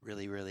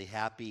Really, really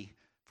happy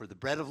for the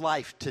bread of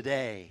life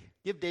today.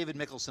 Give David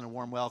Mickelson a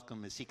warm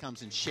welcome as he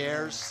comes and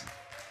shares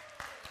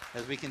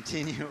as we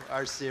continue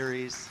our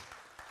series,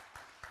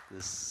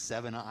 the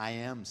 7 I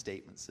am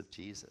statements of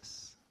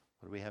Jesus.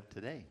 What do we have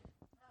today?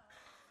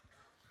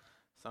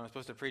 So I'm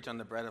supposed to preach on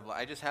the bread of life.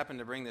 I just happened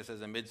to bring this as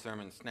a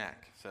mid-sermon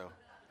snack, so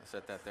I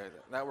set that there.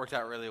 That worked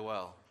out really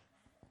well.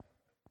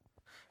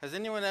 Has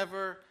anyone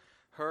ever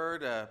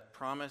heard a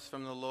promise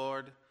from the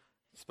Lord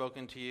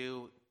spoken to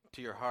you,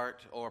 to your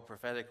heart, or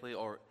prophetically,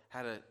 or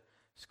had a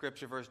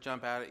scripture verse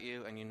jump out at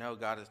you and you know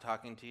God is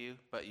talking to you,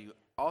 but you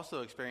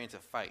also experience a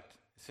fight?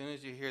 As soon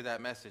as you hear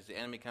that message, the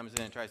enemy comes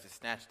in and tries to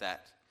snatch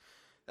that.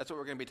 That's what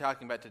we're going to be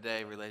talking about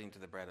today relating to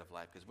the bread of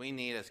life, because we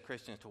need as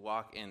Christians to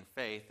walk in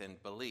faith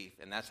and belief,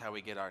 and that's how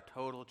we get our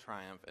total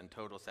triumph and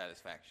total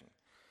satisfaction.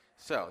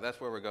 So that's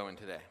where we're going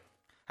today.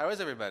 How is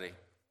everybody?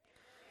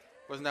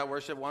 Wasn't that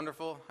worship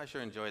wonderful? I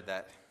sure enjoyed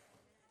that.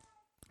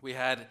 We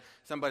had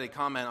somebody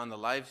comment on the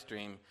live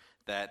stream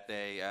that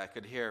they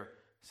could hear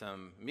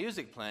some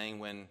music playing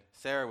when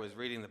Sarah was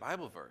reading the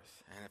Bible verse.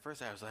 And at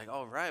first I was like,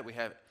 all right, we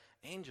have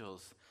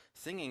angels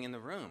singing in the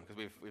room,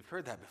 because we've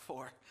heard that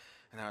before.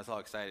 And I was all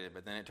excited,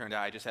 but then it turned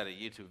out I just had a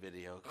YouTube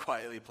video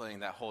quietly playing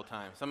that whole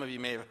time. Some of you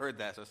may have heard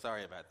that, so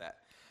sorry about that.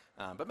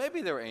 But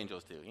maybe there were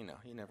angels too.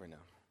 You never know.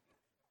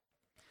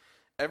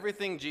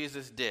 Everything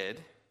Jesus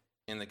did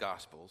in the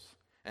Gospels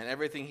and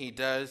everything he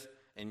does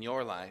in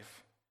your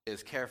life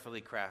is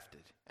carefully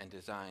crafted and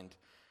designed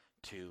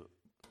to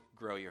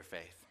grow your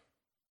faith,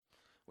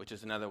 which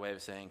is another way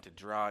of saying to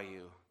draw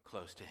you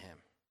close to him.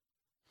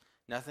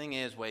 Nothing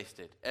is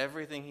wasted.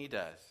 Everything he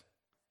does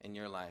in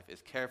your life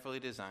is carefully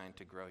designed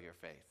to grow your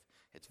faith.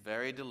 It's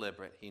very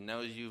deliberate. He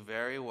knows you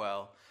very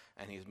well,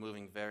 and he's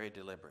moving very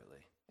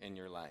deliberately in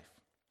your life.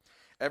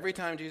 Every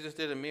time Jesus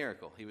did a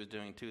miracle, he was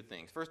doing two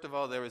things. First of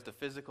all, there was the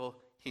physical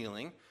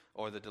healing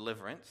or the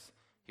deliverance.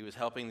 He was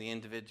helping the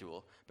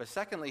individual. But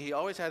secondly, he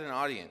always had an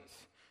audience,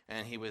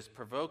 and he was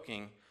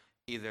provoking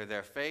either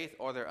their faith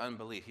or their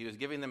unbelief. He was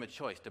giving them a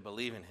choice to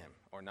believe in him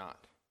or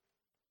not.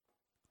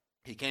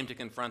 He came to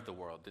confront the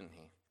world, didn't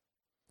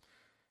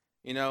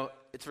he? You know,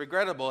 it's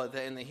regrettable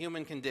that in the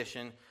human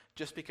condition,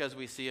 just because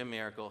we see a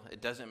miracle, it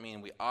doesn't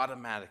mean we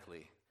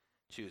automatically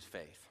choose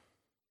faith.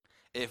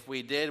 If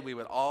we did, we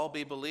would all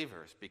be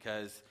believers,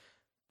 because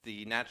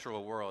the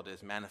natural world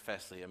is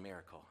manifestly a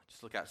miracle.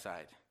 Just look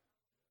outside.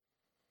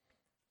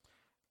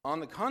 On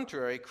the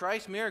contrary,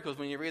 Christ's miracles,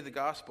 when you read the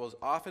Gospels,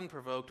 often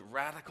provoked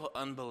radical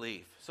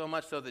unbelief, so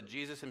much so that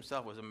Jesus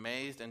himself was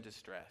amazed and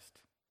distressed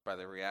by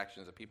the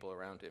reactions of people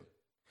around him.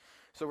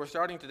 So we're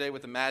starting today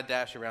with a mad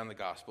dash around the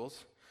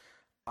Gospels.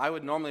 I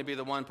would normally be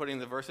the one putting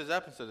the verses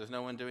up, and so there's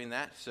no one doing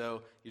that.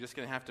 So you're just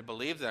going to have to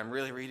believe that I'm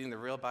really reading the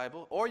real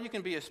Bible. Or you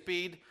can be a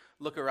speed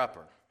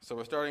looker-upper. So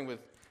we're starting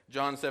with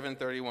John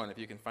 7:31, if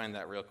you can find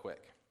that real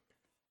quick.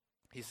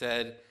 It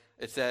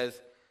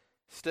says,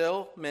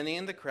 "Still many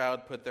in the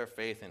crowd put their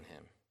faith in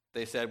him.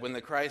 They said, 'When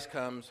the Christ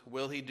comes,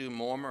 will he do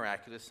more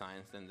miraculous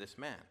signs than this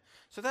man?'"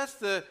 So that's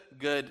the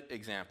good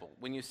example.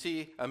 When you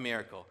see a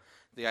miracle,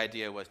 the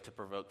idea was to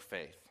provoke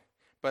faith.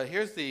 But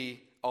here's the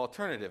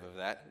alternative of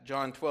that.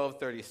 John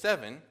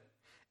 12:37,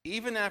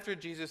 "Even after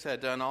Jesus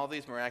had done all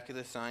these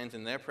miraculous signs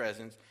in their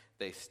presence,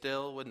 they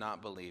still would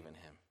not believe in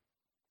him."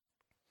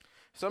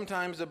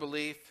 Sometimes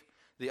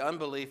the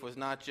unbelief was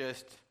not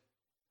just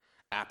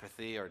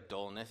apathy or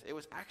dullness. It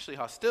was actually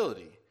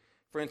hostility.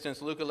 For instance,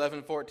 Luke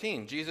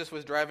 11:14, Jesus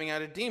was driving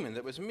out a demon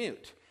that was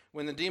mute.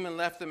 When the demon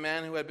left the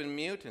man who had been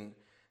mute and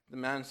the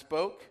man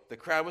spoke, the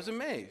crowd was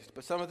amazed.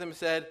 But some of them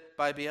said,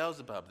 "By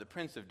Beelzebub, the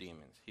prince of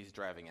demons, he's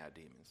driving out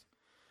demons."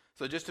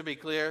 So just to be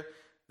clear,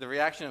 the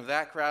reaction of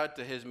that crowd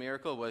to his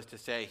miracle was to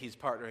say he's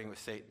partnering with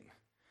Satan.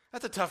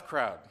 That's a tough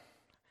crowd.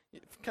 You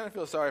kind of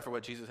feel sorry for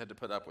what Jesus had to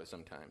put up with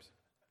sometimes.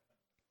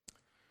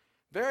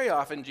 Very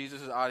often,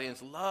 Jesus'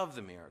 audience loved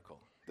the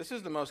miracle. This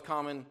is the most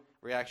common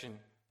reaction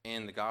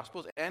in the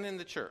Gospels and in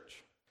the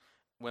church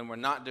when we're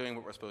not doing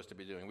what we're supposed to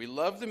be doing. We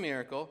love the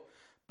miracle,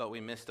 but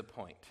we miss the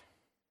point.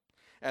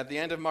 At the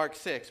end of Mark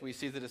 6, we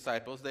see the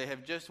disciples. They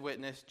have just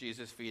witnessed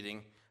Jesus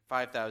feeding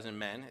 5,000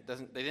 men.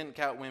 They didn't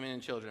count women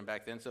and children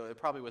back then, so it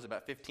probably was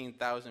about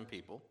 15,000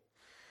 people.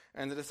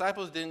 And the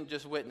disciples didn't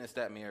just witness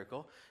that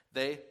miracle.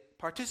 They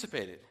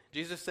participated.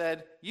 Jesus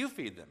said, "You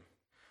feed them."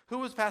 Who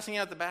was passing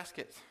out the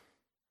baskets?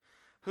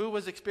 Who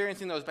was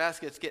experiencing those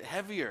baskets get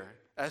heavier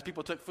as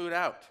people took food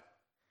out?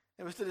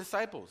 It was the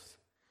disciples.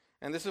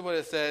 And this is what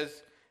it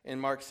says in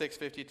Mark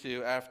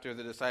 6:52, after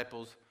the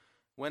disciples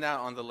went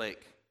out on the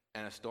lake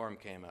and a storm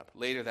came up.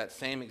 Later that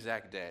same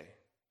exact day,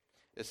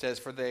 it says,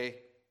 "For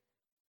they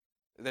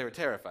were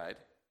terrified."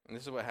 And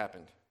this is what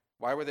happened.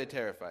 Why were they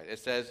terrified? It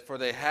says, "For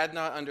they had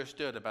not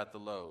understood about the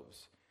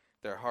loaves.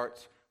 Their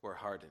hearts were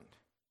hardened."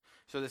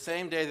 So the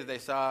same day that they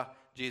saw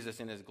Jesus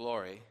in his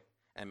glory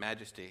and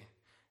majesty,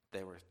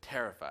 they were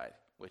terrified,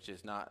 which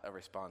is not a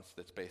response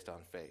that's based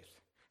on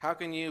faith. How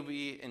can you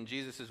be in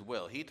Jesus'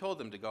 will? He told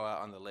them to go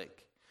out on the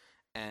lake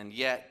and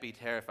yet be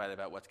terrified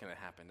about what's going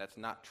to happen. That's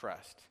not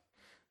trust.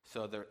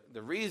 So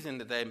the reason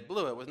that they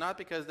blew it was not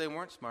because they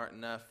weren't smart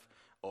enough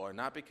or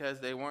not because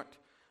they weren't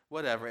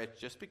whatever. It's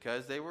just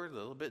because they were a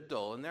little bit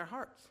dull in their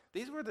hearts.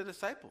 These were the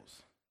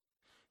disciples.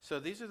 So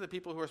these are the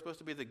people who are supposed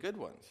to be the good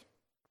ones.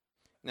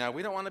 Now,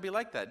 we don't want to be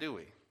like that, do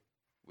we?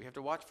 We have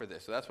to watch for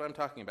this. So that's what I'm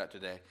talking about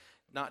today.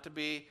 Not to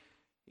be,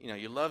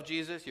 you love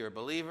Jesus, you're a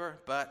believer,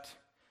 but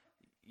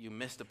you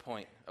missed the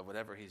point of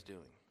whatever he's doing.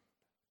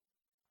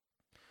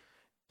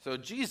 So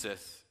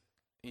Jesus,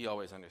 he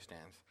always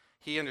understands.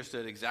 He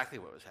understood exactly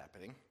what was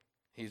happening.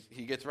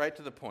 He gets right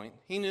to the point.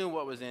 He knew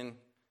what was in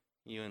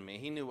you and me.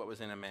 He knew what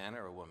was in a man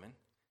or a woman.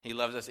 He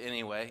loves us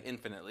anyway,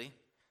 infinitely.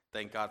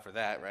 Thank God for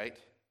that, right?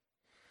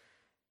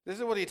 This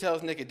is what he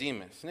tells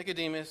Nicodemus.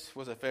 Nicodemus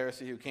was a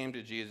Pharisee who came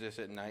to Jesus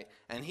at night,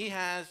 and he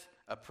has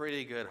a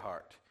pretty good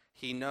heart.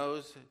 He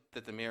knows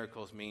that the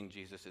miracles mean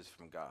Jesus is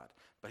from God,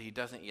 but he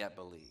doesn't yet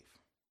believe.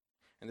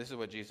 And this is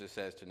what Jesus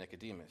says to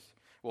Nicodemus.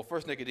 Well,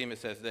 first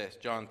Nicodemus says this,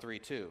 John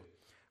 3:2.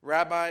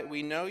 Rabbi,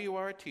 we know you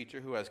are a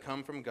teacher who has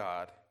come from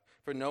God,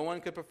 for no one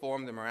could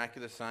perform the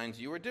miraculous signs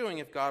you are doing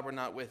if God were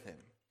not with him.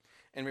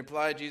 In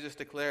reply, Jesus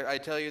declared, I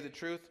tell you the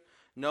truth,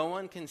 no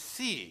one can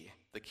see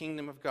the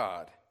kingdom of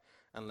God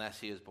unless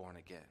he is born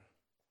again.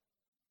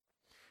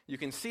 You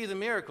can see the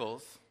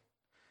miracles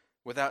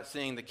without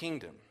seeing the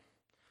kingdom.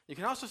 You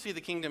can also see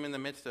the kingdom in the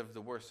midst of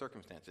the worst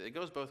circumstances. It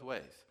goes both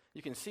ways.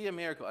 You can see a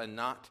miracle and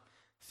not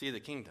see the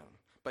kingdom.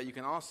 But you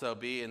can also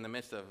be in the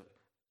midst of,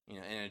 in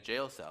a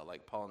jail cell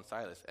like Paul and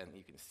Silas, and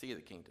you can see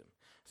the kingdom.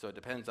 So it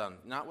depends on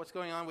not what's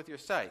going on with your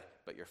sight,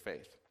 but your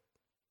faith.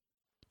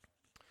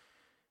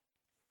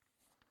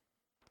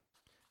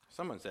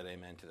 Someone said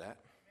amen to that.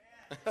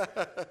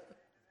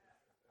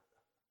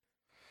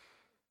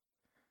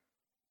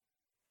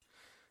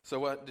 So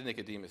what did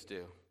Nicodemus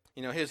do?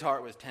 His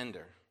heart was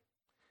tender.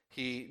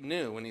 He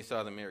knew when he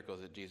saw the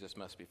miracles that Jesus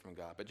must be from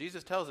God. But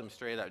Jesus tells him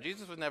straight out.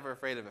 Jesus was never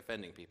afraid of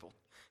offending people.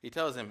 He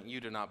tells him, you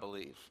do not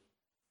believe.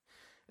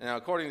 Now,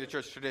 according to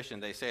church tradition,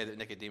 they say that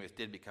Nicodemus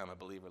did become a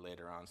believer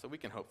later on, so we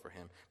can hope for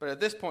him. But at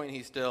this point,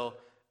 he's still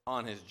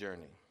on his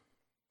journey.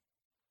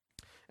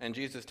 And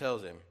Jesus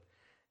tells him,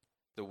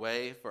 the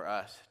way for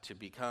us to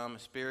become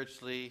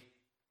spiritually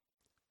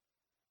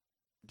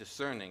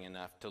discerning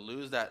enough to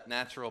lose that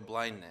natural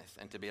blindness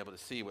and to be able to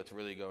see what's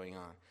really going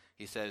on,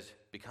 he says,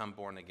 become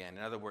born again.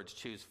 In other words,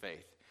 choose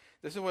faith.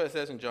 This is what it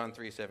says in John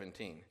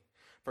 3:17.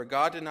 For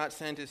God did not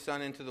send his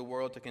Son into the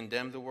world to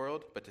condemn the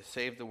world, but to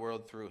save the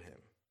world through him.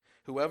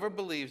 Whoever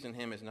believes in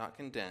him is not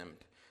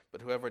condemned, but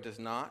whoever does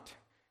not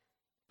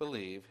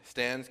believe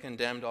stands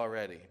condemned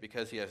already,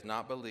 because he has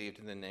not believed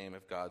in the name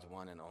of God's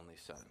one and only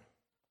Son.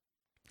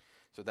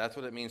 So that's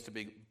what it means to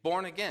be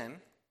born again,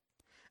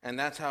 and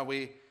that's how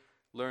we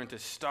learn to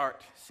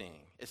start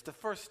seeing. It's the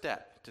first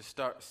step to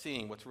start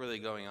seeing what's really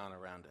going on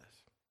around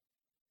us.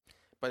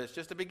 But it's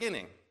just a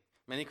beginning.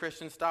 Many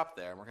Christians stop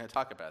there, and we're going to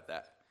talk about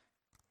that.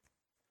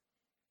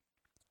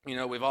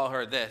 We've all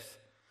heard this.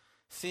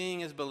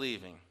 Seeing is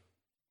believing.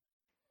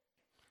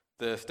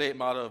 The state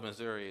motto of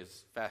Missouri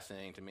is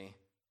fascinating to me.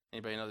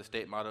 Anybody know the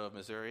state motto of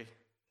Missouri?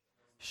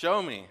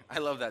 Show me. I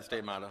love that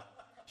state motto.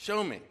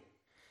 Show me.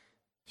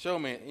 Show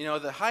me.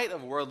 The height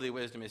of worldly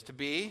wisdom is to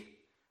be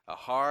a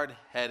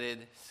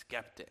hard-headed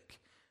skeptic.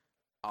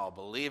 I'll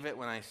believe it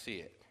when I see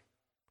it.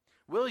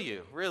 Will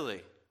you?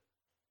 Really?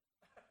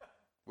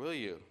 Will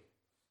you?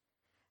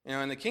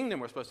 In the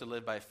kingdom, we're supposed to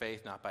live by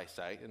faith, not by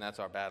sight, and that's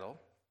our battle.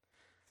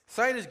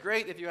 Sight is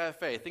great if you have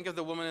faith. Think of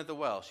the woman at the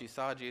well. She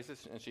saw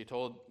Jesus, and she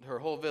told her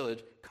whole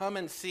village, come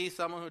and see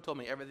someone who told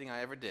me everything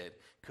I ever did.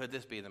 Could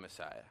this be the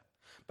Messiah?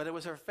 But it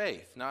was her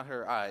faith, not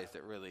her eyes,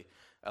 that really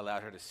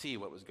allowed her to see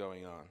what was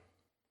going on.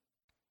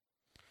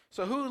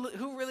 So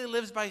who really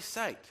lives by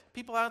sight?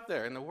 People out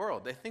there in the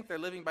world, they think they're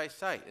living by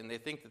sight, and they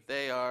think that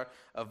they are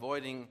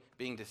avoiding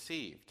being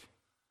deceived.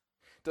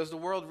 Does the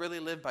world really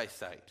live by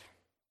sight?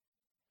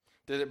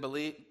 Did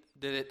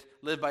it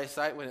live by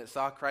sight when it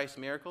saw Christ's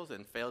miracles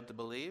and failed to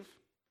believe?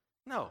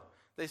 No.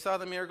 They saw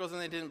the miracles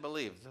and they didn't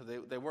believe, so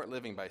they weren't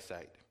living by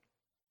sight.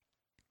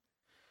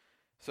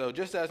 So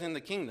just as in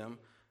the kingdom,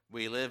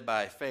 we live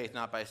by faith,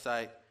 not by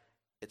sight,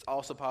 it's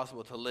also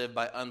possible to live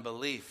by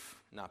unbelief,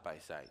 not by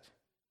sight.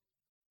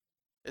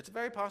 It's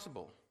very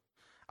possible.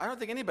 I don't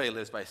think anybody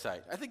lives by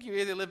sight. I think you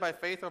either live by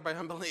faith or by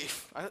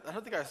unbelief. I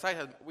don't think our sight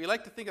has, we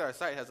like to think our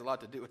sight has a lot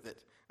to do with it.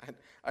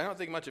 I don't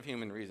think much of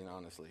human reason,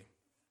 honestly.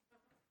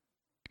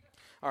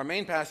 Our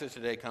main passage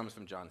today comes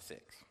from John 6.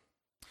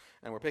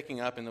 And we're picking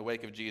up in the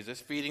wake of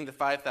Jesus, feeding the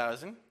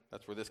 5,000.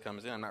 That's where this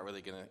comes in. I'm not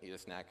really going to eat a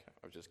snack.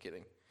 I was just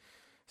kidding.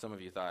 Some of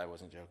you thought I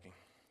wasn't joking.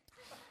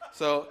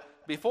 So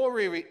before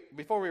we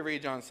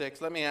read John 6,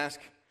 let me ask,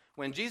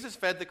 when Jesus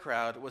fed the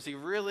crowd, was he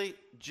really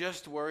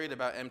just worried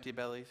about empty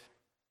bellies?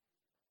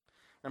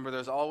 Remember,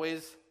 there's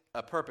always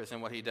a purpose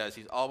in what he does.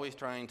 He's always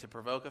trying to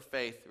provoke a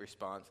faith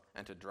response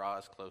and to draw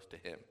us close to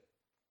him.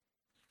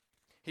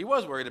 He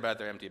was worried about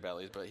their empty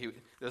bellies, but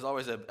there's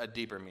always a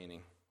deeper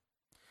meaning.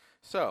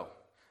 So,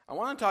 I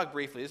want to talk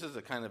briefly, this is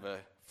a kind of a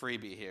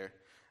freebie here,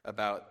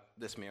 about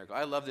this miracle.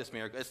 I love this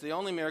miracle. It's the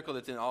only miracle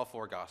that's in all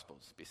four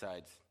Gospels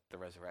besides the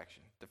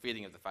resurrection, the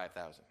feeding of the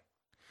 5,000.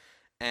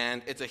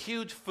 And it's a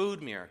huge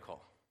food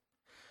miracle.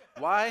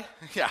 Why?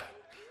 Yeah.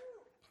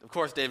 Of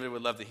course, David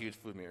would love the huge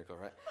food miracle,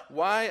 right?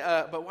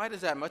 Why? But why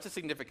does that? What's the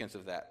significance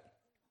of that?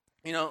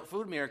 You know,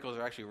 food miracles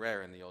are actually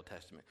rare in the Old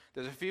Testament.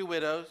 There's a few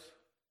widows.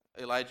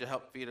 Elijah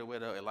helped feed a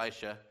widow.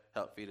 Elisha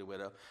helped feed a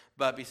widow.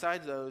 But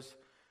besides those,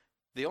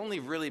 the only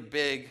really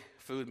big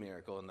food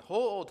miracle in the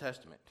whole Old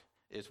Testament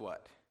is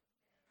what?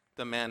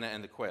 The manna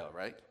and the quail,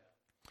 right?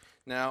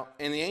 Now,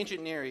 in the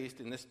ancient Near East,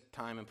 in this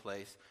time and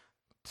place,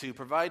 to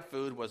provide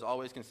food was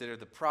always considered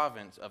the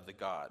province of the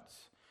gods.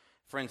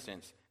 For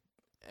instance,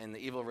 in the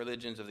evil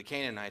religions of the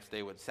Canaanites,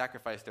 they would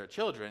sacrifice their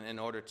children in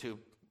order to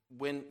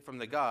win from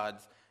the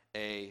gods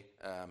a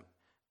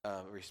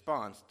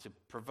response to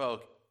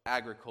provoke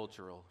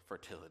agricultural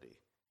fertility,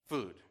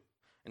 food.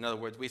 In other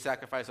words, we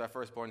sacrifice our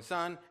firstborn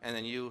son, and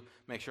then you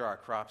make sure our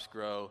crops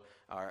grow,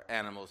 our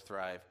animals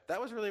thrive. That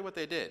was really what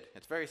they did.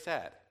 It's very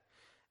sad.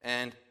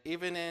 And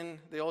even in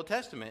the Old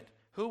Testament,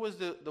 who was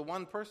the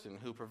one person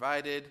who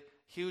provided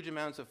huge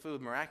amounts of food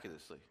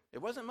miraculously? It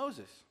wasn't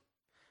Moses.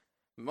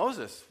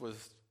 Moses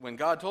was, when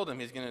God told him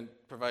he's going to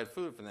provide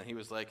food for them, he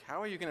was like,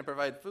 how are you going to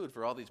provide food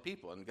for all these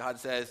people? And God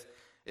says,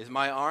 is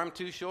my arm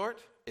too short?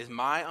 Is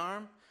my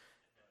arm?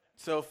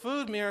 So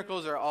food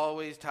miracles are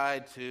always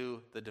tied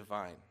to the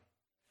divine.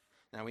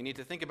 Now we need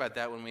to think about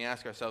that when we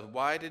ask ourselves,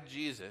 why did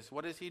Jesus,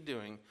 what is he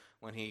doing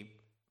when he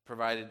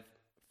provided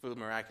food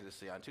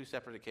miraculously on two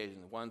separate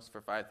occasions, once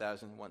for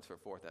 5,000, once for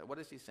 4,000? What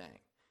is he saying?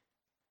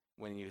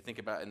 When you think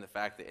about in the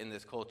fact that in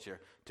this culture,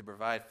 to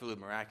provide food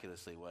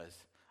miraculously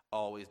was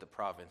always the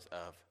province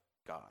of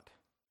God.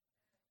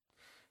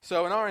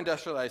 So in our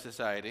industrialized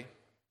society,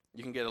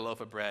 you can get a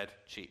loaf of bread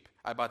cheap.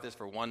 I bought this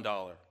for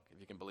 $1, if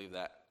you can believe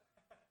that,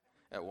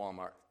 at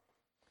Walmart.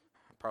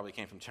 It probably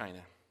came from China.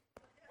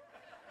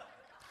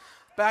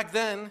 Back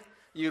then,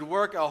 you'd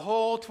work a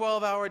whole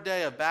 12-hour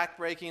day of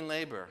back-breaking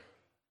labor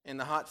in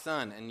the hot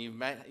sun, and you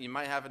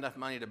might have enough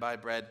money to buy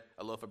bread,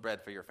 a loaf of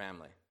bread for your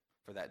family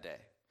for that day.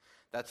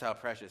 That's how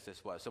precious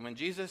this was. So when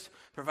Jesus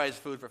provides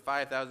food for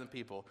 5,000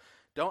 people,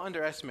 don't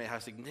underestimate how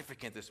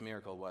significant this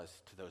miracle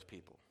was to those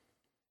people.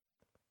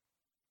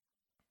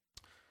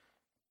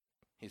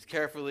 He's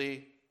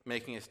carefully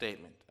making a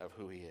statement of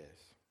who he is.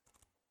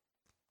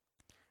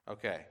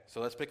 Okay,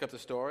 so let's pick up the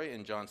story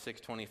in John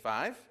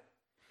 6:25.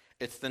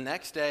 It's the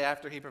next day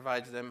after he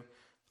provides them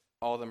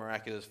all the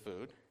miraculous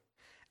food,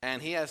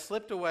 and he has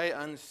slipped away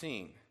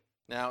unseen.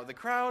 Now, the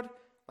crowd,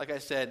 like I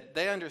said,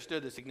 they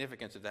understood the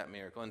significance of that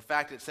miracle. In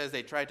fact, it says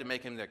they tried to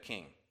make him their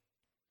king.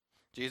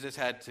 Jesus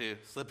had to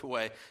slip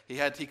away.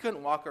 He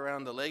couldn't walk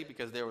around the lake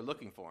because they were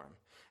looking for him.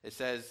 It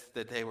says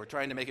that they were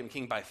trying to make him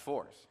king by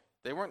force.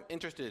 They weren't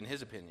interested in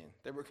his opinion.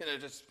 They were going to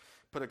just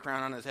put a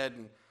crown on his head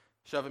and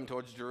shove him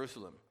towards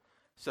Jerusalem.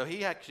 So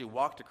he actually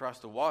walked across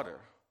the water,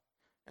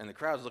 and the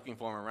crowd's looking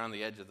for him around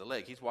the edge of the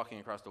lake. He's walking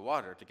across the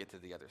water to get to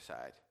the other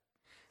side.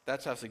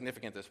 That's how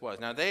significant this was.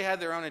 Now, they had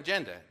their own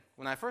agenda.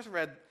 When I first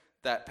read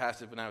that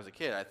passage when I was a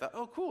kid, I thought,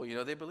 oh, cool,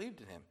 they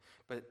believed in him.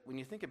 But when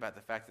you think about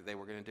the fact that they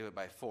were going to do it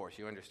by force,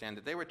 you understand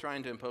that they were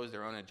trying to impose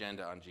their own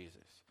agenda on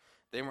Jesus.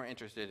 They weren't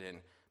interested in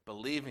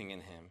believing in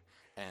him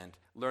and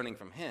learning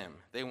from him.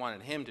 They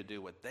wanted him to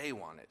do what they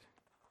wanted.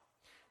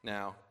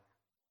 Now,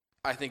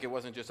 I think it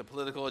wasn't just a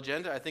political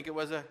agenda. I think it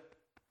was a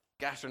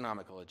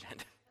gastronomical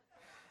agenda.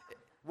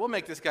 We'll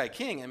make this guy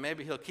king, and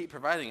maybe he'll keep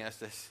providing us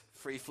this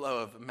free flow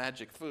of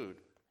magic food.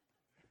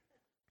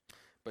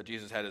 But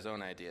Jesus had his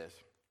own ideas.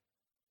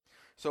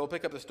 So we'll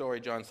pick up the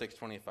story, John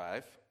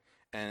 6:25,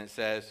 and it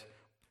says,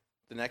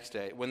 the next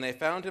day, when they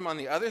found him on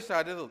the other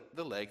side of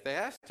the lake, they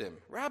asked him,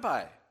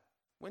 Rabbi,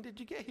 when did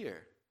you get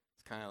here?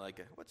 It's kind of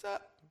like, what's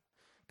up?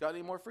 Got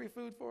any more free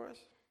food for us?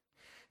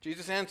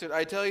 Jesus answered,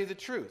 I tell you the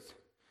truth.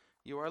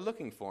 You are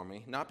looking for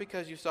me, not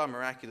because you saw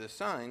miraculous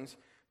signs,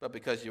 but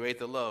because you ate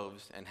the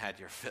loaves and had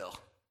your fill.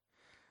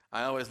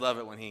 I always love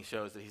it when he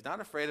shows that he's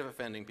not afraid of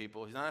offending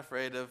people. He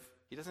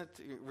doesn't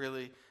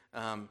really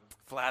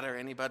flatter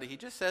anybody. He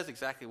just says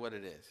exactly what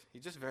it is.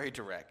 He's just very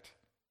direct.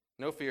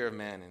 No fear of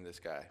man in this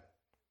guy.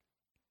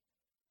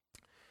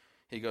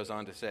 He goes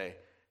on to say,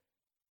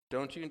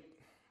 let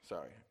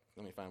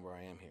me find where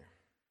I am here.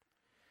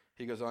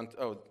 He goes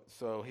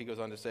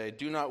on to say,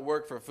 do not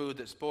work for food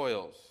that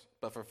spoils,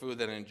 but for food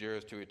that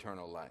endures to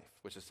eternal life,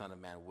 which the Son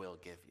of Man will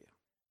give you.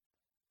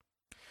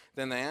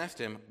 Then they asked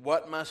him,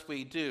 what must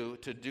we do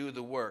to do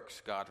the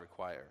works God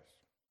requires?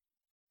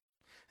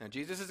 Now,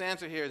 Jesus'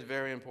 answer here is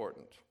very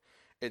important.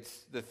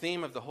 It's the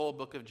theme of the whole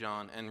book of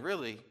John and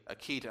really a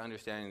key to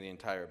understanding the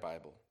entire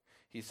Bible.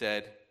 It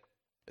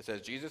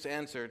says, Jesus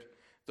answered,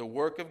 the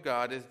work of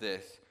God is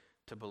this,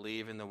 to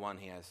believe in the one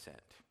he has sent.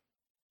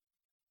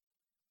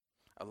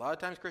 A lot of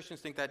times Christians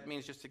think that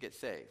means just to get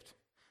saved.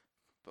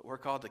 But we're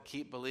called to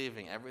keep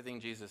believing everything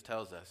Jesus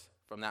tells us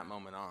from that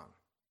moment on.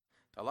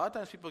 A lot of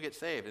times people get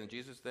saved, and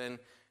Jesus then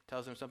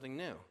tells them something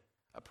new,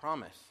 a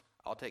promise.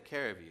 I'll take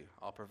care of you.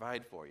 I'll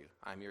provide for you.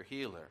 I'm your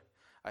healer.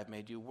 I've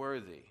made you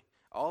worthy.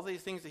 All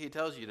these things that he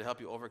tells you to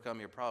help you overcome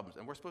your problems,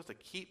 and we're supposed to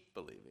keep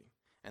believing,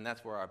 and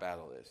that's where our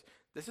battle is.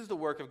 This is the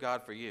work of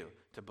God for you,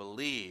 to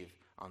believe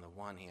on the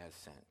one he has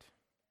sent.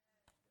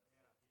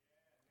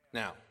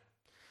 Now,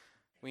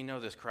 We know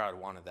this crowd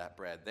wanted that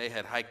bread. They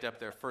had hiked up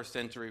their first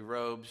century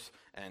robes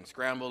and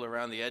scrambled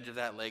around the edge of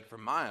that lake for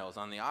miles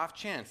on the off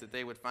chance that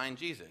they would find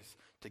Jesus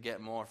to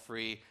get more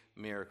free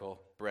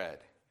miracle bread.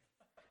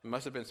 It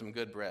must have been some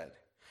good bread.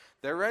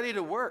 They're ready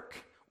to work.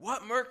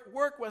 What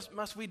work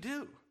must we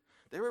do?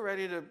 They were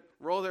ready to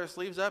roll their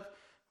sleeves up.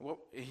 Well,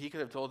 he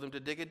could have told them to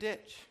dig a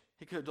ditch.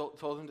 He could have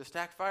told them to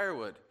stack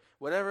firewood.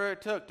 Whatever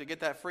it took to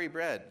get that free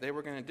bread, they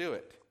were going to do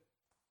it.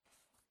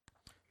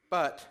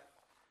 But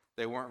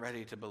they weren't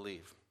ready to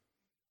believe.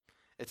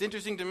 It's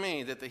interesting to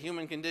me that the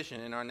human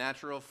condition in our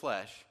natural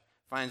flesh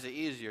finds it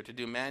easier to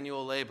do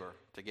manual labor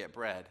to get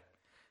bread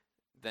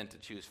than to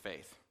choose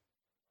faith.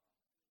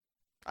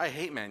 I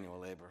hate manual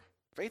labor.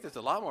 Faith is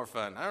a lot more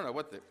fun. I don't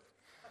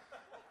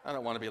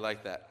want to be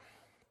like that.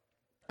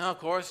 Now, of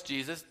course,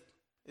 Jesus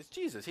is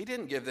Jesus. He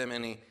didn't give them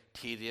any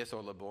tedious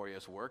or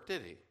laborious work,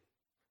 did he?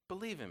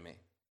 Believe in me.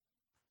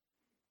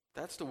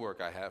 That's the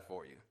work I have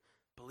for you.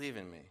 Believe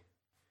in me.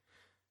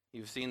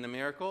 You've seen the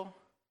miracle?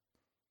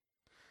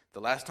 The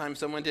last time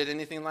someone did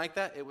anything like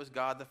that, it was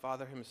God the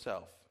Father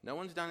himself. No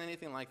one's done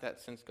anything like that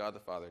since God the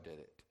Father did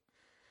it.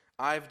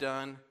 I've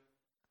done,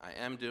 I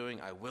am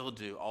doing, I will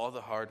do all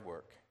the hard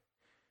work.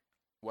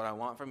 What I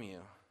want from you,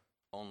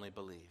 only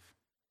believe.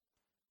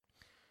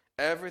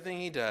 Everything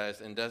he does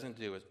and doesn't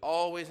do is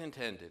always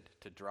intended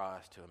to draw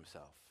us to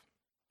himself.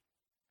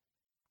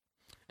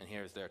 And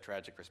here's their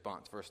tragic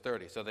response, verse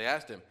 30. So they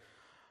asked him,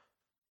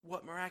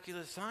 what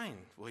miraculous sign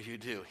will you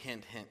do,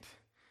 hint, hint,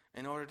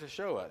 in order to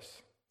show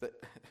us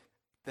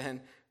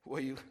that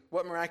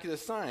what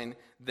miraculous sign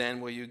then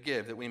will you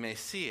give that we may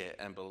see it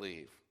and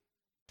believe?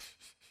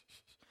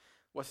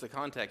 What's the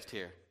context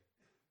here?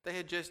 They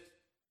had just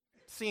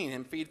seen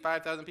him feed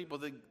 5,000 people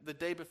the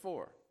day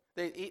before.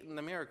 They had eaten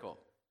the miracle.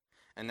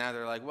 And now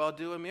they're like, well,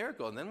 do a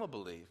miracle and then we'll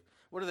believe.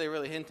 What are they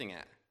really hinting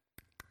at?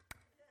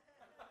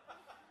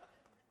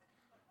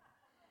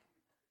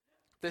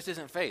 This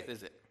isn't faith,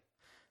 is it?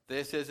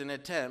 This is an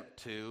attempt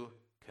to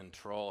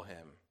control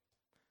him.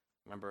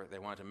 Remember, they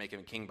wanted to make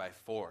him king by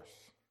force.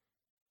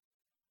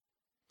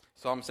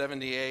 Psalm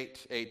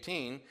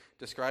 78:18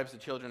 describes the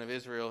children of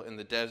Israel in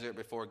the desert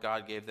before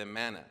God gave them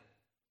manna.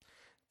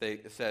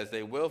 It says,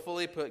 they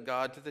willfully put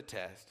God to the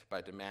test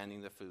by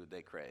demanding the food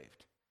they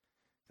craved.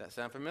 Does that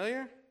sound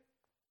familiar?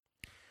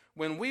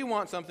 When we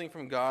want something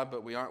from God,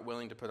 but we aren't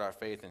willing to put our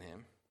faith in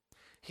him,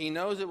 he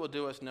knows it will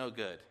do us no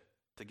good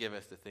to give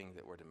us the thing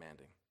that we're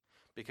demanding.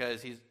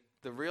 Because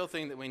the real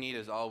thing that we need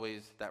is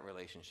always that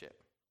relationship.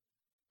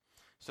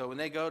 So when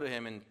they go to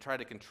him and try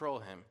to control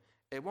him,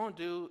 it won't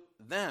do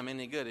them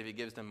any good if he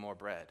gives them more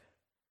bread.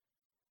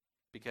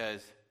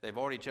 Because they've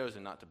already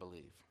chosen not to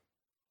believe.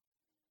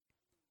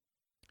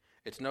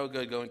 It's no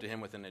good going to him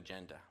with an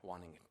agenda,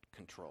 wanting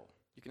control.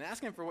 You can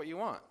ask him for what you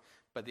want,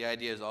 but the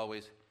idea is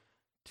always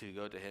to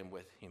go to him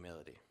with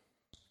humility.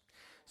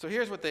 So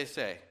here's what they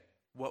say.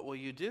 What will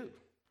you do?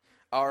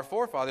 Our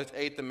forefathers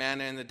ate the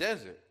manna in the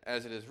desert.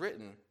 As it is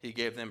written, he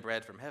gave them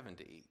bread from heaven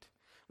to eat.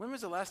 When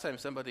was the last time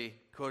somebody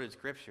quoted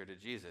scripture to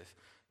Jesus,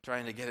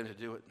 trying to get him to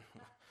do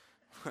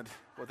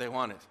what they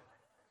wanted?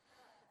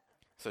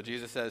 So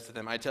Jesus says to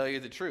them, I tell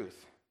you the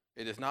truth.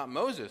 It is not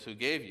Moses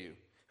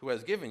who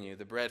has given you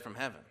the bread from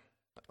heaven.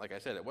 Like I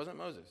said, it wasn't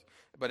Moses.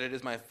 But it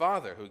is my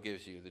Father who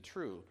gives you the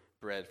true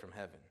bread from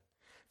heaven.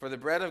 For the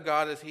bread of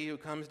God is he who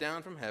comes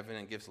down from heaven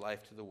and gives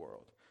life to the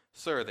world.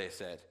 Sir, they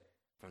said,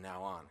 from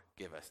now on,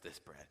 give us this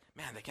bread.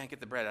 Man, they can't get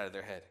the bread out of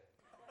their head.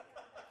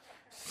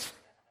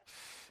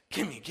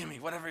 Give me,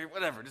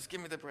 whatever, just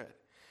give me the bread.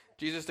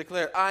 Jesus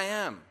declared, I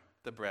am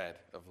the bread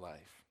of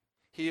life.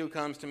 He who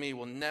comes to me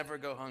will never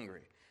go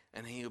hungry,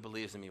 and he who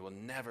believes in me will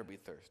never be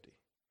thirsty.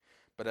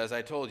 But as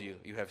I told you,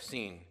 you have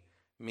seen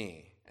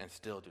me and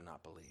still do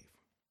not believe.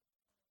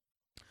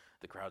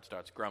 The crowd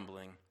starts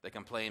grumbling. They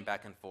complain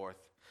back and forth.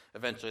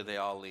 Eventually, they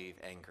all leave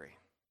angry.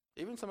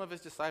 Even some of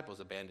his disciples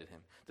abandoned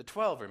him. The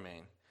 12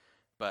 remain,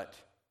 but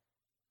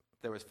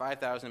there was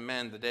 5,000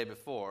 men the day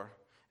before.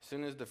 As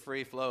soon as the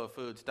free flow of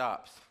food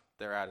stops,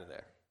 they're out of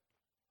there.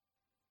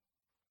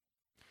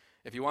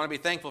 If you want to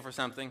be thankful for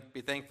something,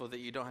 be thankful that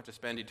you don't have to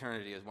spend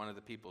eternity as one of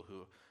the people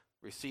who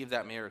received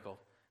that miracle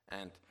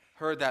and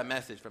heard that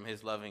message from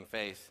his loving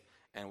face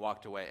and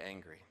walked away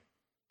angry.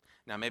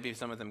 Now, maybe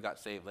some of them got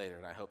saved later,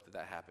 and I hope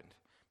that happened.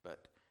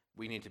 But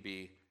we need to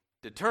be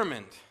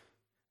determined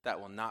that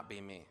will not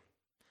be me.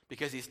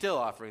 Because he's still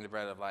offering the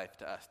bread of life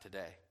to us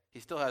today. He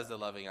still has the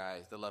loving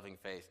eyes, the loving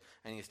face,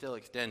 and he's still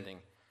extending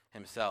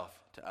himself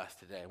to us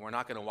today. We're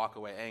not going to walk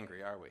away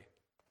angry, are we?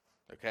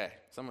 Okay,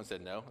 someone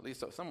said no. At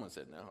least someone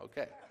said no.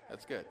 Okay,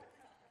 that's good.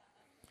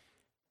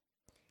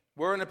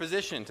 We're in a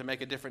position to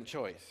make a different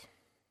choice.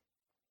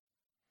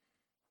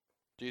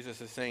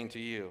 Jesus is saying to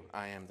you,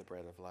 I am the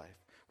bread of life.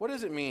 What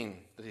does it mean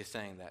that he's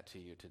saying that to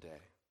you today?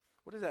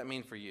 What does that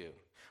mean for you?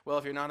 Well,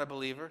 if you're not a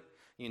believer,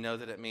 you know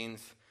that it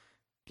means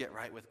get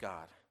right with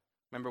God.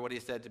 Remember what he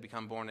said to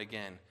become born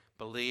again.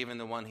 Believe in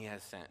the one he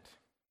has sent.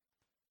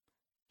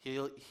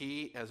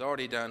 He has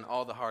already done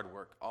all the hard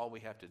work. All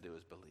we have to do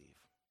is believe.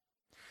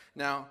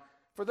 Now,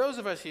 for those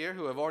of us here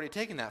who have already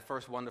taken that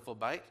first wonderful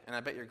bite, and I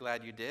bet you're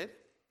glad you did,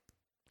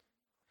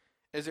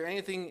 Is there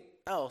anything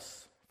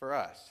else for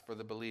us, for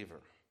the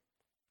believer?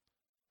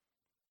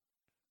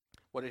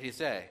 What did he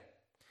say?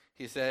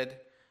 He said,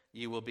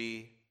 you will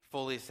be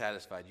fully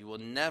satisfied. You will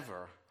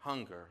never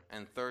hunger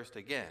and thirst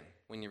again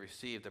when you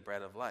receive the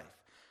bread of life.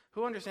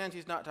 Who understands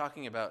he's not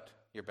talking about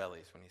your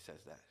bellies when he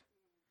says that?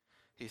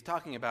 He's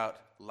talking about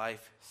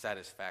life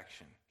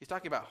satisfaction. He's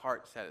talking about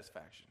heart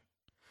satisfaction.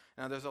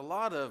 Now, there's a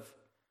lot of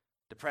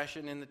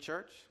depression in the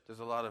church. There's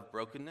a lot of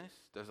brokenness.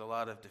 There's a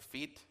lot of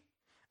defeat.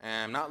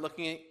 And I'm not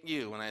looking at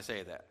you when I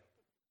say that.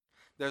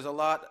 There's a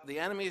lot, the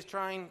enemy is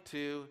trying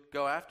to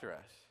go after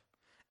us.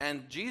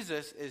 And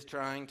Jesus is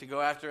trying to go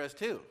after us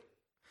too.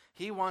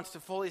 He wants to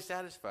fully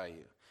satisfy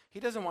you. He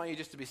doesn't want you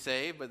just to be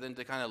saved, but then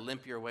to kind of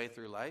limp your way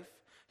through life.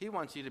 He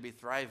wants you to be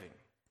thriving.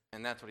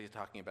 And that's what he's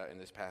talking about in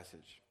this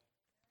passage.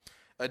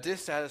 A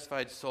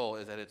dissatisfied soul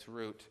is at its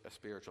root a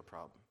spiritual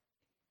problem.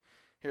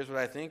 Here's what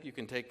I think. You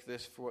can take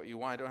this for what you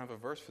want. I don't have a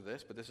verse for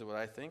this, but this is what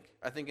I think.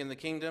 I think in the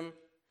kingdom,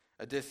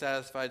 a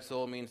dissatisfied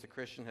soul means the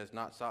Christian has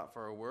not sought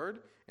for a word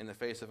in the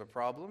face of a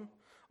problem,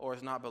 or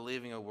is not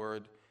believing a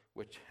word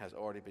which has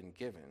already been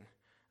given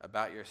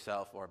about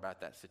yourself or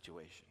about that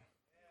situation.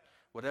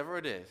 Whatever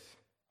it is,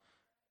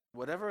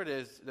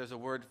 there's a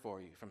word for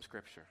you from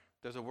Scripture.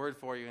 There's a word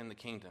for you in the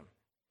kingdom.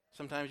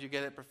 Sometimes you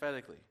get it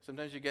prophetically.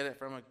 Sometimes you get it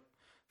from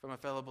a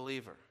fellow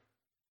believer.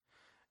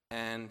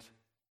 And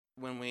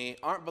when we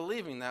aren't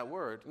believing that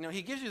word,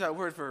 he gives you that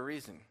word for a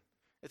reason.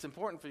 It's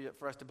important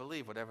for us to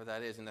believe whatever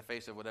that is in the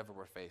face of whatever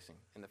we're facing,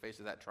 in the face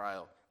of that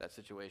trial, that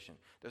situation.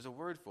 There's a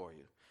word for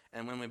you.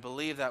 And when we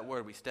believe that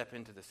word, we step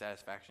into the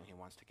satisfaction he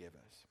wants to give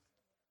us.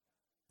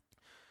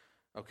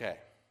 Okay,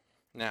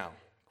 now,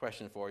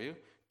 question for you.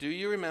 Do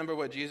you remember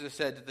what Jesus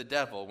said to the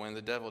devil when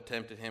the devil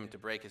tempted him to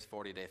break his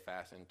 40-day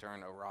fast and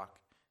turn a rock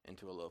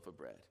into a loaf of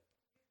bread?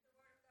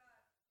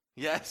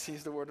 Yes,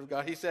 he's the Word of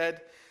God. He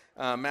said,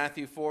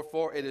 Matthew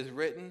 4:4, it is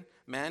written,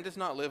 man does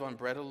not live on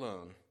bread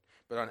alone,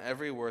 but on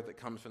every word that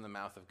comes from the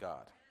mouth of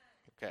God.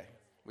 Okay,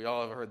 we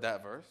all have heard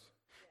that verse.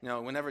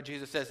 Whenever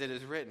Jesus says it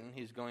is written,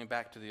 he's going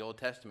back to the Old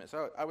Testament.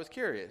 So I was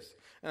curious,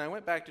 and I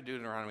went back to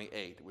Deuteronomy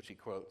 8, which he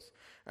quotes.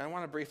 And I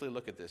want to briefly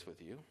look at this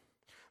with you.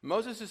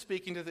 Moses is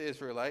speaking to the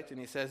Israelites, and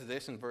he says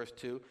this in verse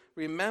 2,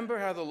 remember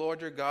how the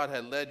Lord your God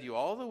had led you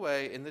all the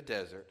way in the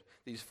desert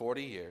these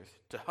 40 years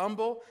to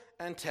humble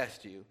and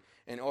test you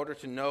in order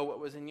to know what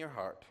was in your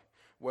heart,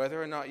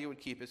 whether or not you would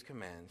keep his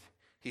commands.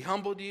 He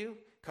humbled you,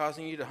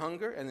 causing you to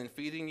hunger, and then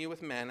feeding you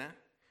with manna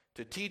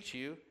to teach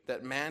you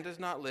that man does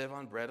not live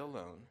on bread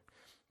alone,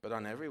 but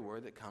on every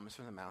word that comes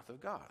from the mouth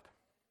of God.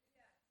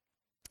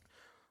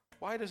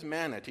 Why does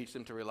manna teach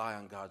them to rely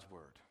on God's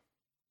word?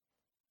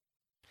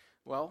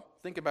 Well,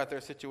 think about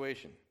their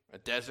situation. A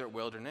desert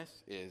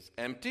wilderness is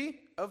empty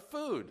of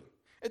food.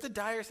 It's a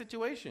dire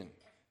situation.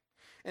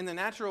 In the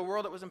natural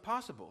world, it was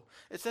impossible.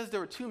 It says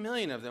there were 2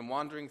 million of them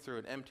wandering through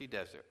an empty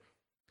desert.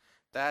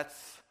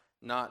 That's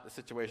not the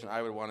situation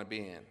I would want to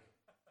be in.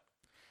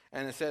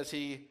 And it says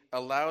he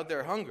allowed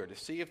their hunger to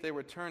see if they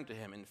would turn to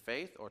him in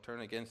faith or turn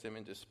against him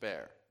in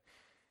despair.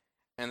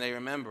 And they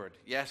remembered,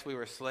 yes, we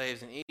were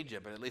slaves in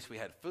Egypt, but at least we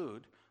had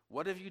food.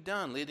 What have you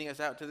done leading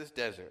us out to this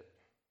desert?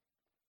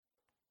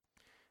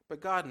 But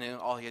God knew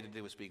all he had to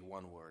do was speak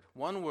one word.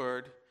 One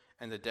word,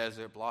 and the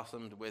desert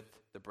blossomed with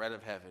the bread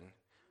of heaven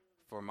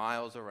for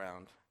miles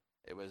around.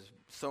 It was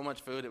so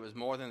much food, it was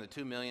more than the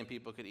 2 million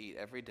people could eat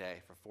every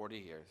day for 40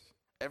 years.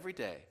 Every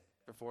day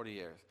for 40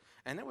 years.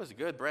 And it was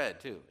good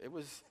bread, too. It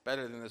was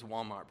better than this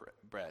Walmart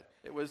bread.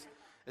 It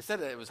said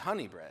that it was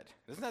honey bread.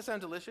 Doesn't that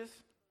sound delicious?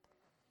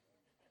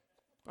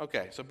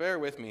 Okay, so bear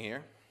with me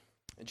here.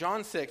 In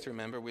John 6,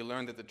 remember, we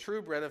learned that the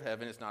true bread of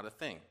heaven is not a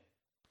thing.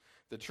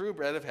 The true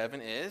bread of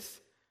heaven is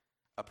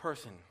a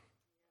person.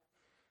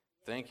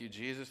 Thank you,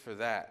 Jesus, for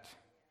that.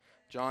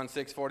 John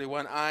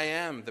 6:41, I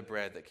am the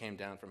bread that came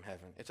down from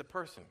heaven. It's a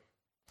person.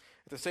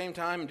 At the same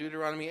time, in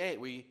Deuteronomy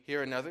 8, we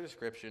hear another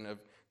description of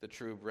the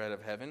true bread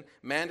of heaven.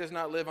 Man does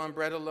not live on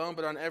bread alone,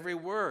 but on every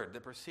word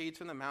that proceeds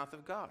from the mouth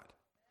of God.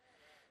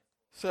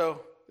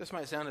 So, this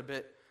might sound a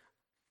bit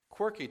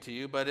quirky to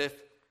you, but if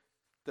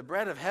the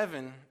bread of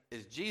heaven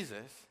is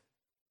Jesus,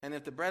 and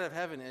if the bread of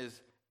heaven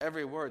is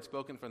every word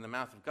spoken from the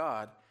mouth of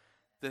God,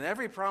 then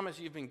every promise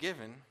you've been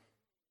given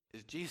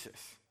is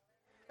Jesus.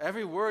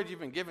 Every word you've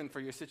been given for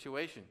your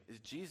situation is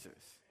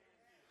Jesus.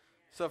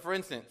 So, for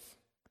instance,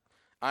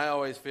 I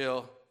always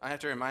feel I have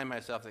to remind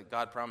myself that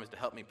God promised to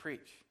help me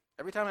preach.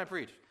 Every time I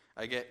preach,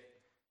 I get,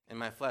 in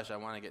my flesh, I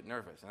want to get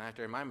nervous. And I have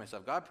to remind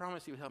myself, God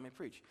promised he would help me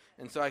preach.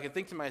 And so I can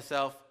think to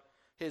myself,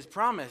 his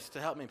promise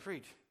to help me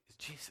preach is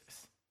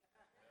Jesus.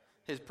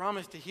 His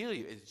promise to heal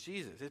you is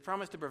Jesus. His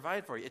promise to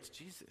provide for you, it's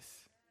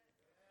Jesus.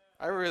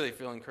 I really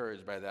feel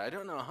encouraged by that. I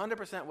don't know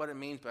 100% what it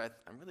means, but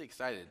I'm really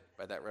excited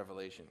by that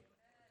revelation.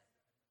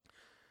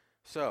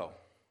 So,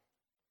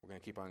 we're going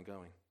to keep on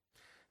going.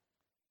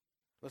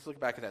 Let's look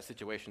back at that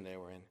situation they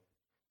were in.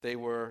 They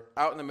were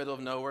out in the middle of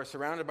nowhere,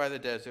 surrounded by the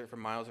desert for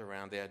miles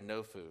around. They had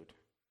no food.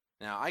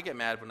 Now, I get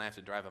mad when I have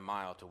to drive a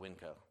mile to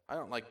Winco. I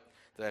don't like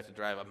that I have to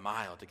drive a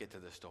mile to get to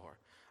the store.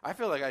 I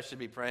feel like I should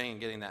be praying and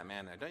getting that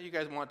manna. Don't you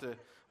guys want to?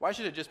 Why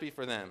should it just be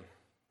for them?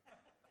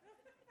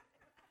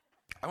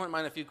 I wouldn't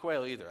mind a few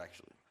quail either,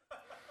 actually.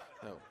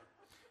 So,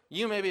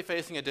 you may be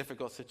facing a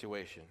difficult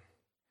situation.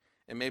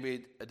 It may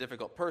be a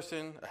difficult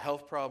person, a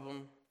health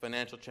problem,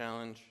 financial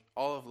challenge,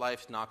 all of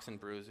life's knocks and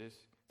bruises,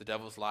 the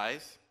devil's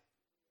lies,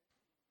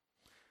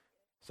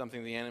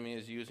 something the enemy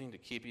is using to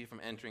keep you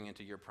from entering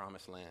into your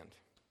promised land.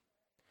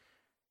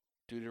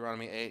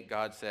 Deuteronomy 8,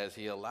 God says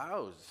he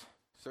allows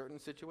certain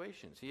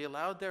situations. He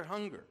allowed their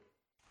hunger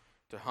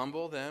to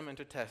humble them and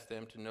to test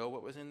them, to know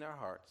what was in their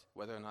hearts,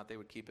 whether or not they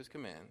would keep his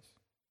commands.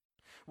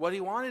 What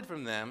he wanted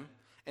from them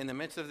in the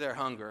midst of their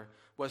hunger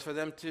was for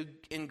them to,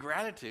 in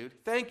gratitude,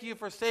 thank you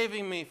for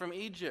saving me from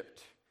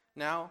Egypt.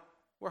 Now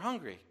we're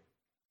hungry.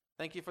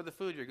 Thank you for the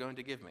food you're going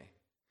to give me.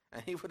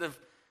 And he would have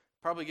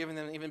probably given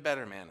them even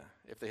better manna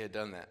if they had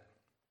done that.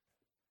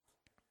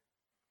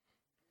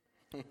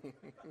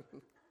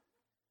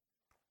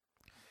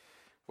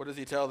 What does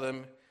he tell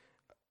them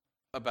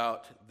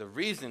about the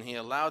reason he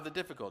allowed the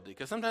difficulty?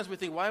 Because sometimes we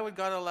think, why would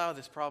God allow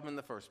this problem in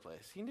the first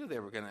place? He knew they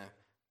were going to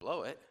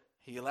blow it.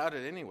 He allowed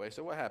it anyway,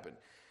 so what happened?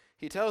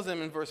 He tells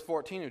them in verse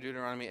 14 of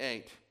Deuteronomy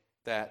 8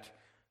 that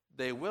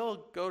they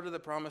will go to the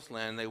promised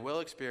land, they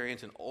will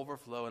experience an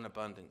overflow and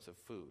abundance of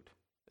food.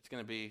 It's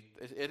going to be,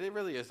 it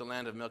really is the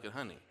land of milk and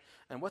honey.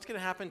 And what's going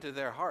to happen to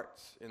their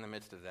hearts in the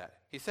midst of that?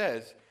 He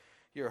says,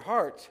 your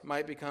heart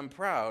might become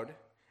proud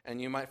and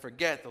you might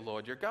forget the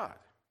Lord your God.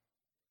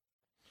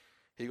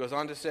 He goes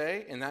on to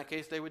say, in that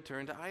case, they would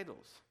turn to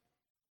idols.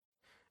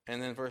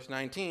 And then verse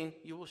 19,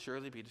 you will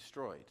surely be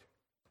destroyed.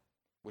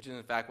 Which is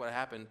in fact what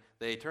happened.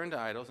 They turned to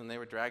idols and they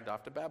were dragged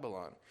off to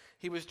Babylon.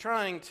 He was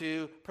trying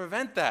to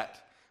prevent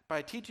that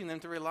by teaching them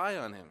to rely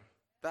on him.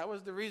 That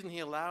was the reason he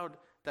allowed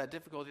that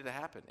difficulty to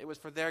happen. It was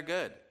for their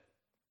good.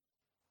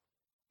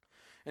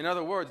 In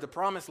other words, the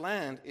promised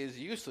land is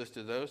useless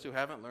to those who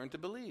haven't learned to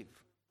believe.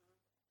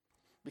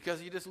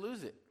 Because you just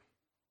lose it.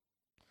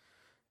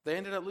 They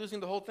ended up losing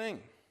the whole thing.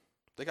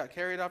 They got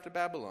carried off to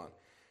Babylon.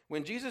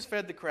 When Jesus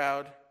fed the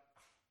crowd,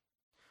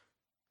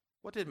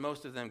 what did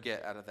most of them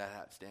get out of that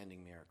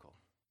outstanding miracle?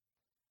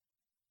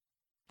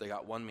 They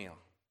got one meal.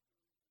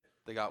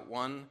 They got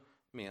one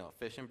meal,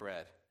 fish and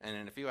bread. And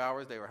in a few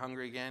hours, they were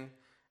hungry again,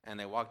 and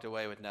they walked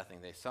away with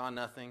nothing. They saw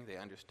nothing. They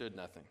understood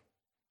nothing.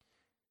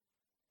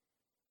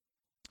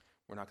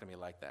 We're not going to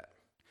be like that.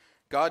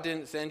 God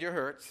didn't send your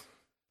hurts.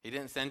 He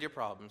didn't send your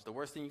problems. The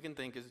worst thing you can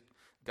think is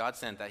God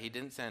sent that. He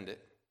didn't send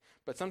it.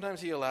 But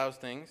sometimes he allows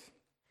things.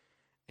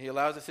 He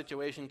allows a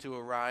situation to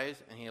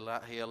arise, and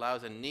he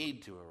allows a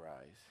need to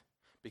arise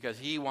because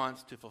he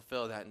wants to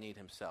fulfill that need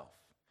himself,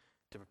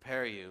 to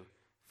prepare you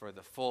for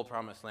the full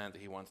promised land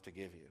that he wants to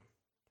give you.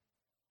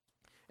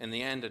 In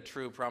the end, a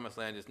true promised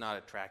land is not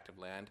a tract of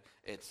land.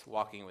 It's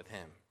walking with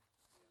him.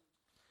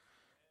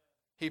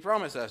 He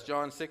promised us,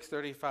 John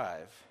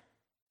 6:35,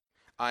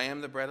 I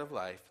am the bread of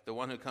life. The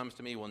one who comes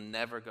to me will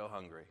never go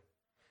hungry,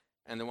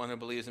 and the one who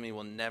believes in me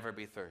will never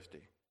be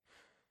thirsty.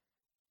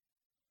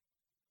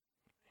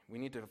 We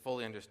need to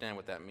fully understand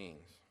what that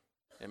means.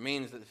 It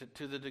means that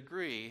to the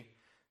degree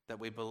that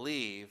we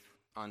believe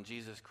on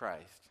Jesus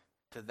Christ,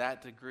 to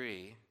that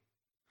degree,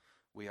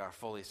 we are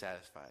fully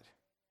satisfied.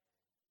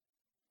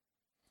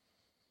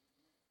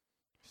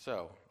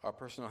 So, our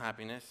personal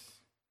happiness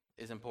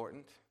is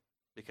important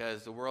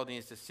because the world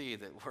needs to see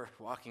that we're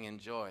walking in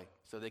joy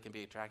so they can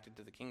be attracted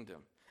to the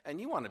kingdom. And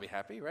you want to be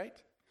happy, right?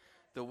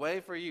 The way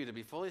for you to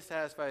be fully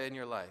satisfied in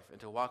your life and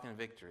to walk in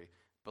victory,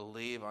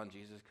 believe on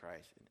Jesus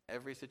Christ. In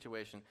every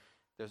situation,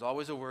 there's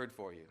always a word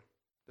for you.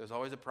 There's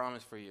always a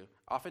promise for you.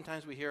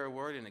 Oftentimes we hear a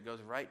word and it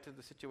goes right to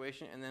the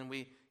situation and then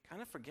we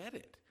kind of forget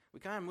it. We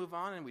kind of move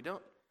on and we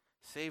don't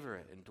savor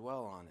it and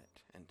dwell on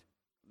it and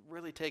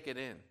really take it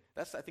in.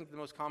 That's, I think, the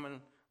most common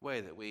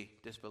way that we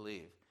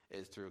disbelieve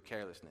is through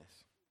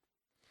carelessness.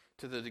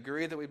 To the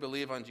degree that we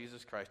believe on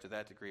Jesus Christ, to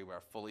that degree we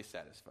are fully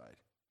satisfied.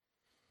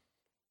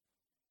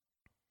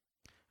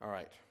 All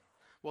right.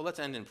 Well, let's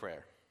end in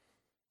prayer.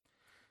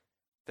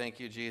 Thank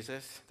you,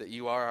 Jesus, that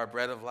you are our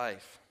bread of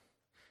life.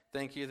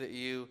 Thank you that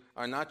you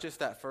are not just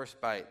that first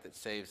bite that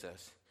saves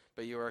us,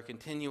 but you are a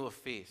continual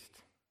feast.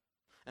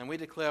 And we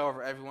declare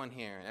over everyone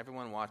here and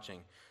everyone watching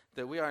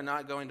that we are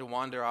not going to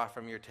wander off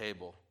from your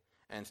table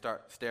and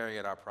start staring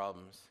at our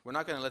problems. We're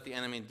not going to let the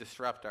enemy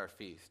disrupt our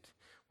feast.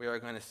 We are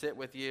going to sit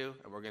with you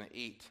and we're going to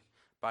eat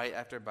bite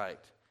after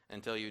bite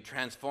until you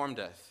transformed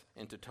us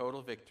into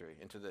total victory,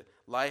 into the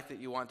life that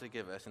you want to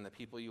give us and the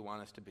people you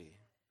want us to be.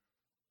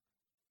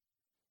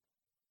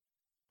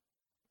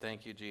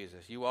 Thank you,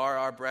 Jesus. You are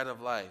our bread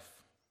of life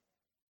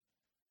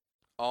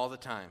all the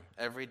time,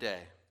 every day,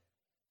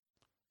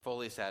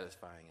 fully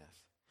satisfying us.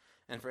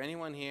 And for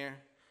anyone here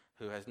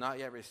who has not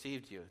yet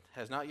received you,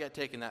 has not yet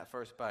taken that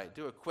first bite,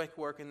 do a quick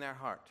work in their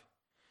heart,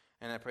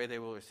 and I pray they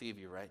will receive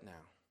you right now.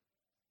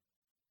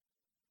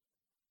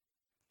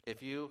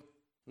 If you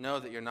know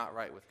that you're not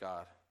right with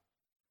God,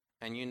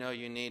 and you know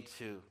you need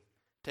to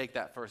take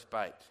that first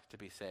bite to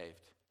be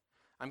saved,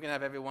 I'm going to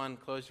have everyone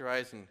close your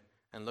eyes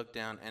and look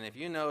down. And if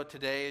you know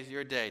today is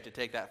your day to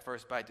take that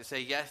first bite, to say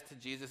yes to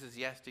Jesus is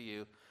yes to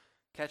you,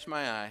 catch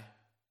my eye.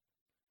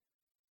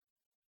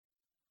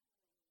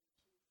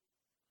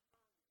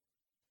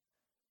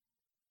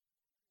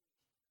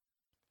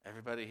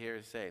 Everybody here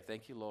is saved.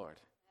 Thank you, Lord.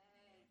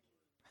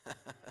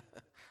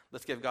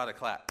 Let's give God a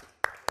clap.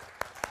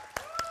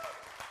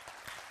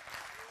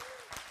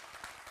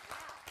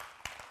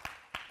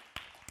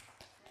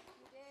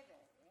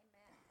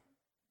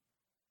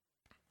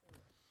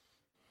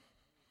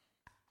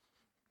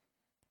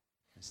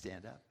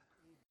 Stand up.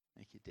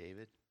 Thank you,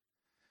 David.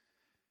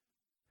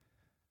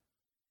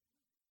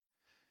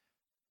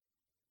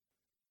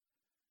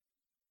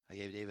 I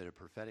gave David a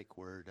prophetic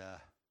word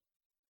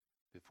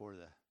before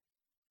the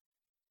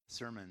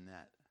sermon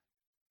that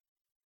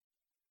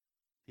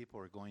people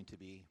are going to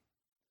be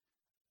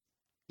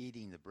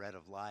eating the bread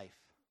of life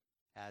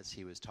as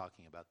he was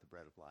talking about the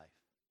bread of life.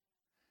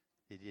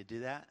 Did you do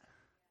that?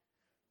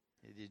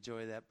 Did you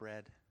enjoy that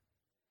bread?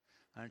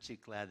 Aren't you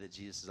glad that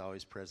Jesus is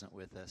always present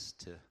with us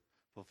to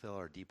fulfill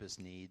our deepest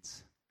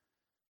needs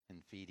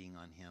and feeding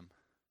on him?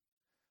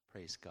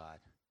 Praise God.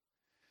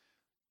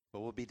 But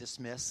we'll be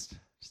dismissed.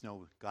 Just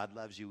know God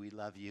loves you. We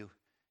love you.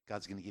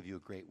 God's going to give you a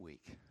great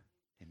week.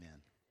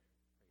 Amen.